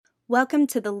Welcome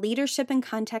to the Leadership in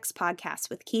Context podcast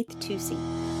with Keith Tusey.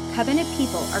 Covenant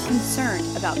people are concerned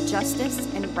about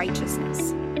justice and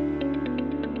righteousness.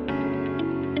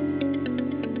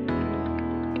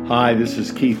 Hi, this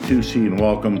is Keith Tusey, and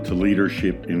welcome to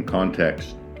Leadership in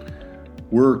Context.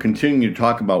 We're continuing to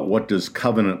talk about what does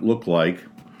covenant look like,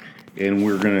 and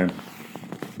we're going to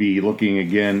be looking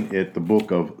again at the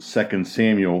book of 2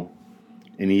 Samuel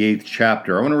in the 8th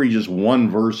chapter. I want to read just one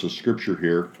verse of scripture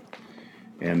here,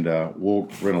 and we're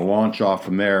going to launch off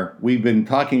from there. We've been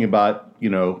talking about,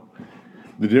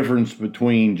 the difference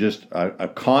between just a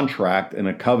contract and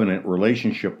a covenant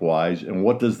relationship-wise, and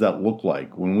what does that look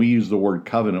like? When we use the word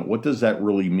covenant, what does that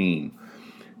really mean?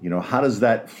 How does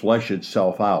that flesh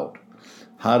itself out?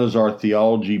 How does our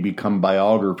theology become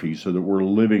biography so that we're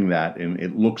living that, and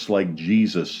it looks like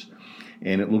Jesus,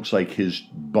 and it looks like his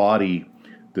body,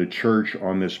 the church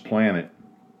on this planet?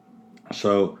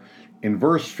 So in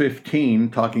verse 15,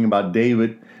 talking about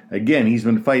David, again, he's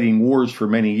been fighting wars for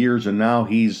many years, and now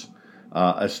he's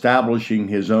establishing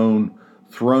his own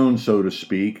throne, so to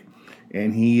speak,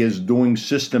 and he is doing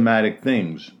systematic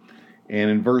things. And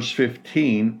in verse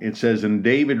 15, it says, "And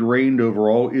David reigned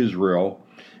over all Israel,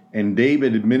 and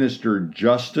David administered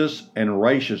justice and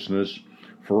righteousness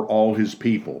for all his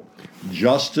people."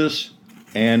 Justice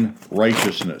and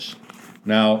righteousness.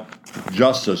 Now,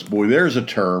 justice, boy, there's a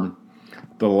term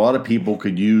that a lot of people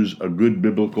could use a good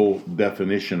biblical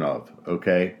definition of,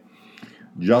 okay?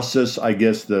 Justice, I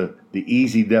guess the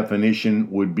easy definition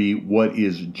would be what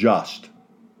is just.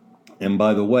 And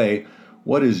by the way,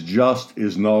 what is just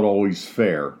is not always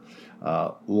fair.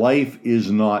 Life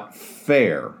is not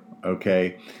fair,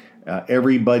 okay?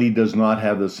 Everybody does not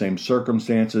have the same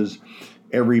circumstances.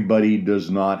 Everybody does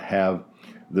not have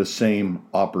the same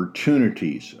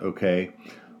opportunities, okay?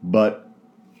 But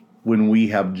when we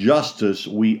have justice,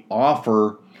 we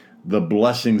offer the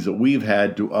blessings that we've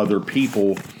had to other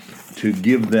people to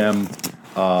give them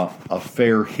a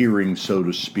fair hearing, so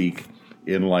to speak,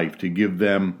 in life, to give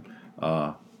them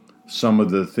some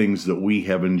of the things that we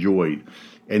have enjoyed.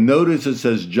 And notice it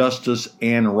says justice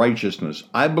and righteousness.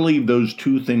 I believe those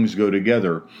two things go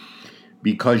together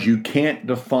because you can't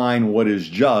define what is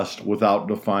just without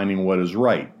defining what is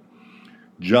right.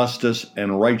 Justice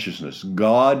and righteousness.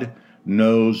 God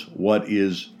knows what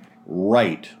is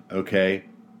right, okay?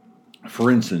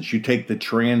 For instance, you take the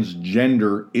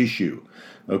transgender issue,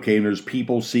 okay, and there's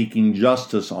people seeking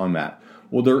justice on that.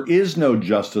 Well, there is no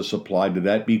justice applied to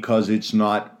that because it's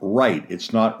not right.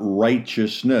 It's not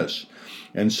righteousness.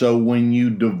 And so when you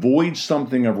devoid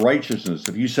something of righteousness,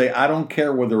 if you say, I don't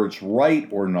care whether it's right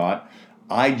or not,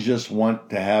 I just want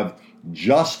to have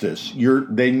justice,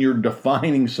 then you're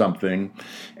defining something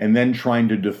and then trying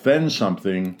to defend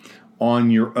something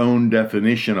on your own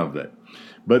definition of it.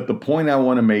 But the point I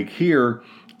want to make here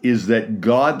is that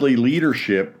godly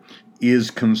leadership is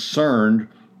concerned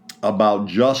about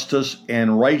justice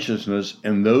and righteousness,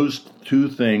 and those two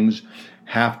things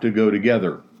have to go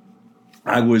together.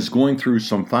 I was going through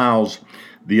some files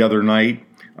the other night,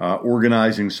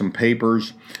 organizing some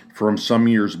papers from some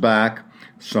years back,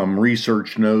 some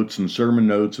research notes and sermon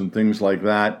notes and things like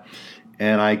that,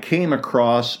 and I came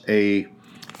across a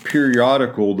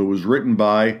periodical that was written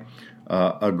by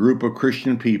a group of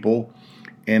Christian people,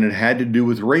 and it had to do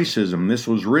with racism. This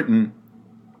was written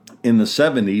in the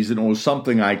 70s, and it was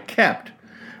something I kept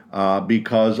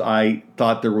because I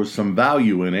thought there was some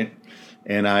value in it.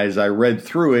 And as I read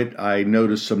through it, I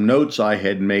noticed some notes I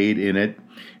had made in it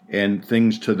and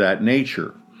things to that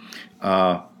nature.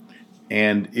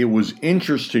 And it was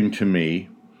interesting to me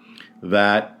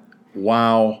that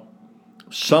while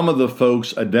some of the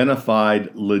folks identified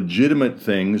legitimate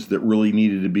things that really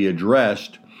needed to be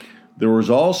addressed, there was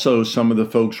also some of the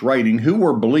folks writing who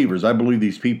were believers. I believe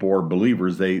these people are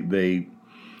believers. They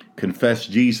confess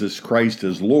Jesus Christ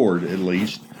as Lord, at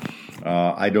least.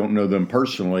 I don't know them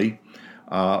personally.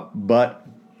 But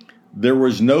there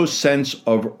was no sense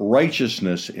of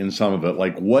righteousness in some of it,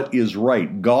 like what is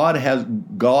right. God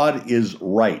is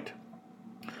right.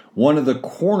 One of the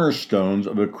cornerstones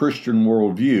of a Christian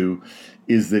worldview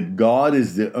is that God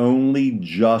is the only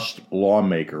just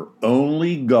lawmaker.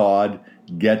 Only God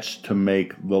gets to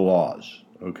make the laws,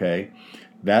 okay?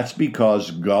 That's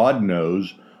because God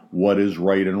knows what is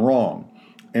right and wrong.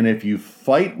 And if you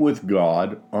fight with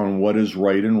God on what is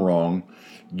right and wrong,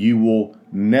 you will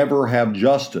never have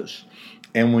justice.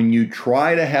 And when you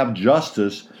try to have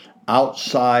justice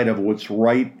outside of what's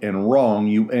right and wrong,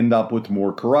 you end up with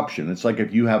more corruption. It's like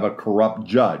if you have a corrupt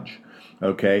judge,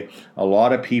 okay? A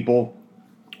lot of people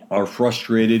are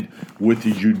frustrated with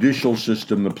the judicial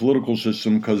system, the political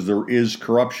system, because there is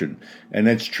corruption. And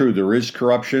that's true. There is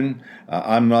corruption.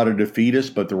 I'm not a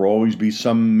defeatist, but there will always be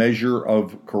some measure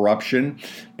of corruption.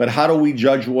 But how do we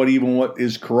judge what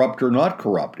is corrupt or not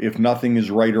corrupt if nothing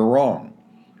is right or wrong?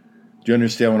 Do you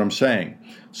understand what I'm saying?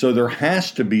 So there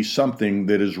has to be something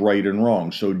that is right and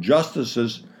wrong. So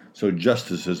justices, I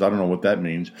don't know what that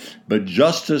means, but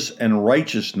justice and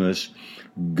righteousness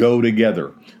go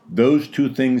together. Those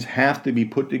two things have to be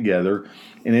put together.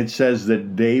 And it says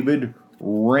that David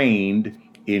reigned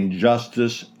in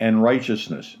justice and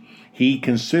righteousness. He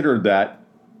considered that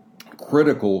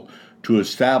critical to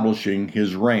establishing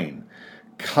his reign.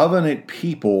 Covenant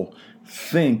people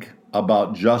think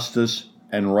about justice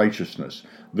and righteousness.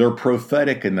 They're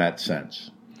prophetic in that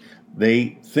sense.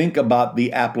 They think about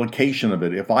the application of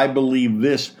it. If I believe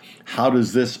this, how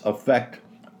does this affect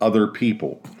other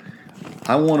people?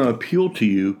 I want to appeal to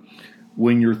you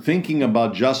when you're thinking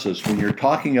about justice, when you're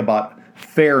talking about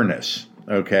fairness,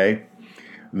 okay,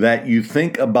 that you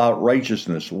think about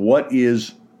righteousness. What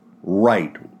is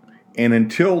right? And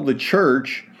until the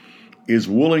church is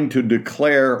willing to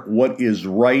declare what is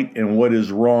right and what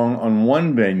is wrong on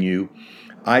one venue,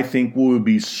 I think we would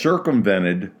be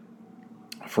circumvented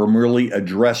from really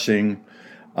addressing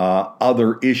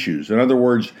other issues. In other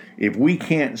words, if we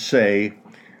can't say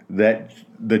that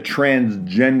the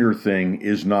transgender thing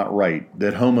is not right,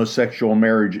 that homosexual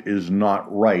marriage is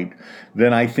not right,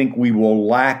 then I think we will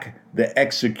lack the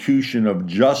execution of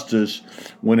justice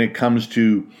when it comes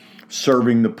to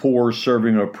serving the poor,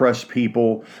 serving oppressed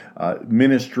people,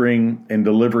 ministering and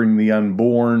delivering the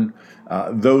unborn,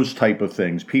 those type of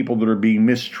things. People that are being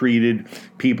mistreated,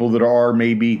 people that are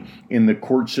maybe in the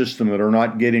court system that are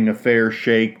not getting a fair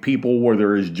shake, people where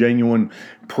there is genuine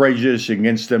prejudice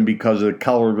against them because of the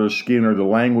color of their skin or the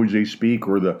language they speak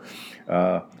or the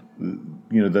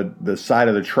side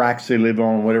of the tracks they live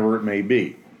on, whatever it may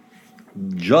be.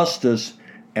 Justice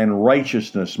and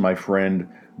righteousness, my friend,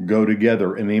 go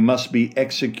together, and they must be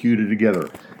executed together.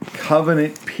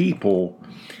 Covenant people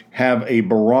have a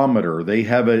barometer. They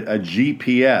have a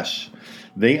GPS.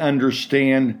 They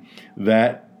understand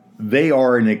that they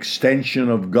are an extension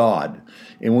of God.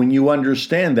 And when you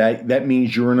understand that, that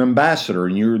means you're an ambassador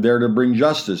and you're there to bring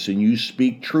justice and you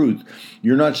speak truth.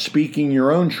 You're not speaking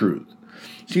your own truth.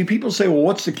 See, people say, well,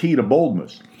 what's the key to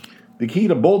boldness? The key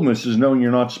to boldness is knowing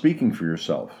you're not speaking for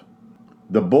yourself.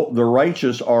 The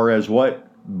righteous are as what?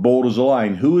 Bold as a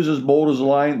lion. Who is as bold as a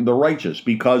lion? The righteous.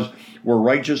 Because we're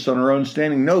righteous on our own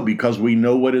standing? No, because we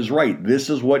know what is right. This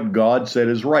is what God said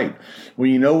is right. When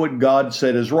you know what God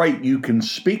said is right, you can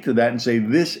speak to that and say,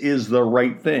 this is the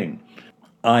right thing.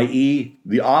 I.e.,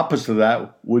 the opposite of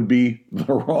that would be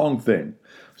the wrong thing.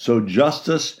 So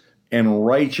justice and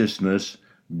righteousness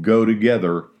go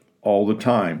together all the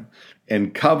time.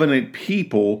 And covenant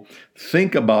people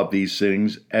think about these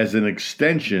things as an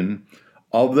extension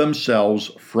of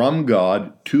themselves from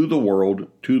God to the world,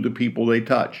 to the people they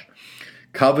touch.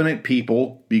 Covenant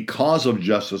people, because of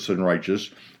justice and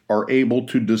righteousness, are able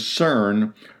to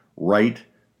discern right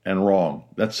and wrong.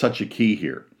 That's such a key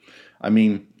here. I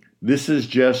mean, this is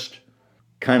just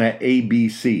kind of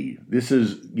ABC. This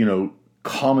is,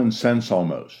 common sense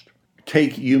almost.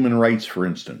 Take human rights, for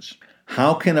instance.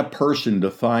 How can a person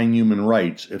define human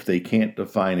rights if they can't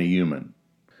define a human?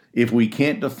 If we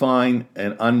can't define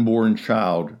an unborn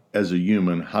child as a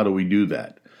human, how do we do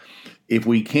that? If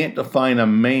we can't define a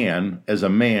man as a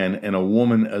man and a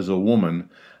woman as a woman,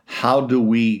 how do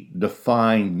we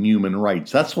define human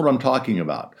rights? That's what I'm talking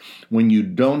about. When you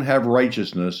don't have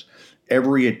righteousness,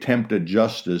 every attempt at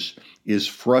justice is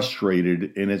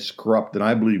frustrated and it's corrupt. And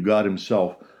I believe God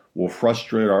himself will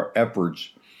frustrate our efforts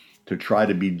to try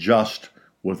to be just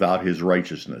without his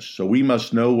righteousness. So we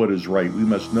must know what is right. We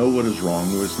must know what is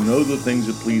wrong. We must know the things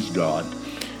that please God.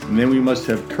 And then we must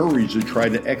have courage to try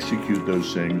to execute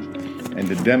those things and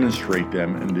to demonstrate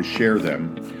them and to share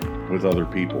them with other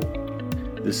people.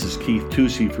 This is Keith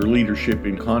Tusey for Leadership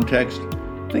in Context.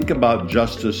 Think about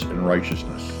justice and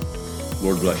righteousness.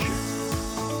 Lord bless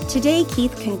you. Today,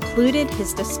 Keith concluded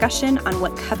his discussion on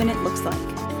what covenant looks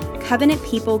like. Covenant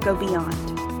people go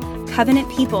beyond. Covenant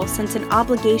people sense an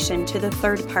obligation to the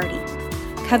third party.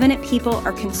 Covenant people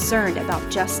are concerned about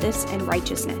justice and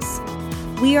righteousness.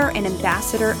 We are an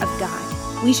ambassador of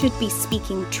God. We should be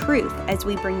speaking truth as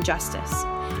we bring justice.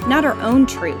 Not our own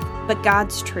truth, but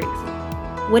God's truth.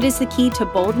 What is the key to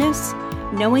boldness?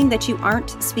 Knowing that you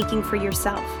aren't speaking for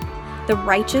yourself. The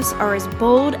righteous are as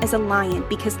bold as a lion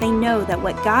because they know that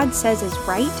what God says is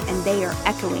right and they are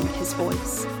echoing his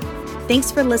voice.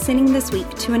 Thanks for listening this week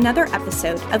to another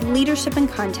episode of Leadership in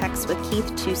Context with Keith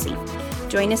Tusey.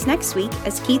 Join us next week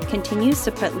as Keith continues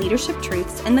to put leadership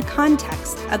truths in the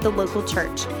context of the local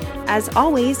church. As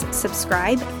always,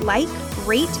 subscribe, like,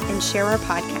 rate, and share our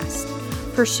podcast.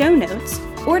 For show notes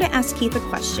or to ask Keith a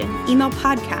question, email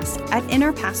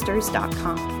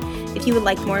podcast@innerpastors.com. If you would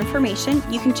like more information,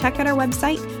 you can check out our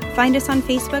website, find us on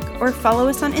Facebook, or follow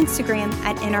us on Instagram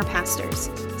 @innerpastors.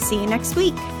 See you next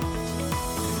week.